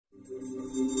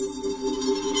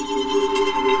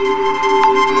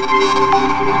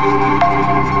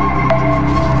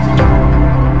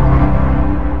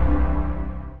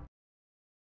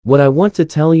What I want to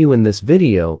tell you in this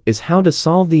video is how to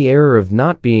solve the error of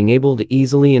not being able to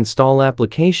easily install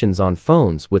applications on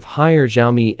phones with higher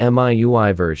Xiaomi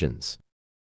MIUI versions.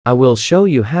 I will show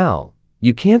you how.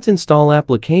 You can't install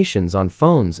applications on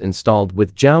phones installed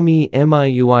with Xiaomi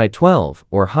MIUI 12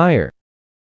 or higher.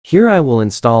 Here I will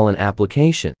install an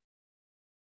application.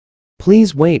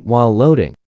 Please wait while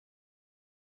loading.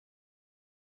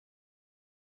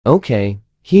 Okay,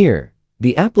 here.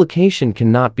 The application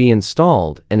cannot be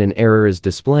installed and an error is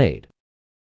displayed.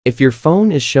 If your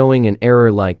phone is showing an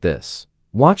error like this,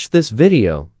 watch this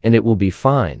video and it will be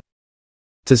fine.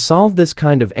 To solve this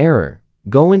kind of error,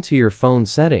 go into your phone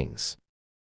settings.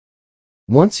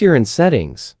 Once you're in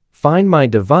settings, find My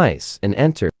Device and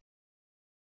enter.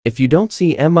 If you don't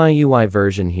see MIUI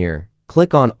version here,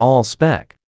 click on All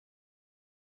Spec.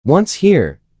 Once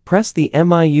here, press the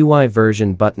MIUI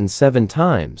version button 7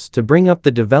 times to bring up the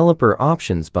Developer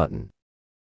Options button.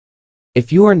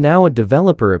 If you are now a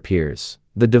developer appears,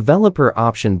 the Developer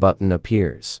Option button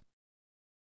appears.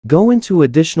 Go into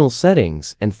Additional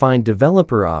Settings and find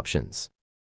Developer Options.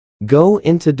 Go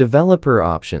into Developer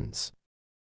Options.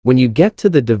 When you get to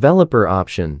the Developer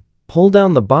option, pull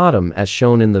down the bottom as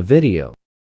shown in the video.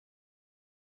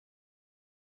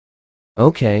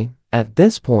 Okay. At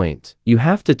this point, you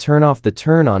have to turn off the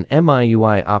Turn on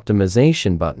MIUI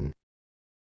Optimization button.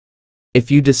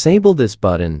 If you disable this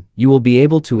button, you will be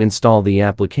able to install the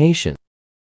application.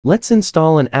 Let's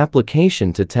install an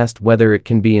application to test whether it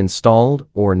can be installed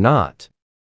or not.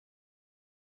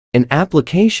 An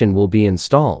application will be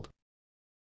installed.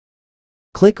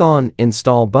 Click on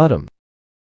Install button.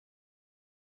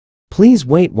 Please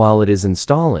wait while it is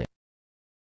installing.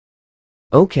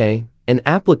 Okay. An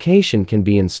application can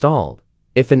be installed.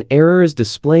 If an error is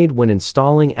displayed when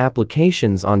installing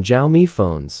applications on Xiaomi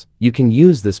phones, you can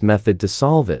use this method to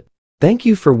solve it. Thank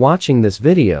you for watching this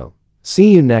video.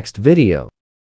 See you next video.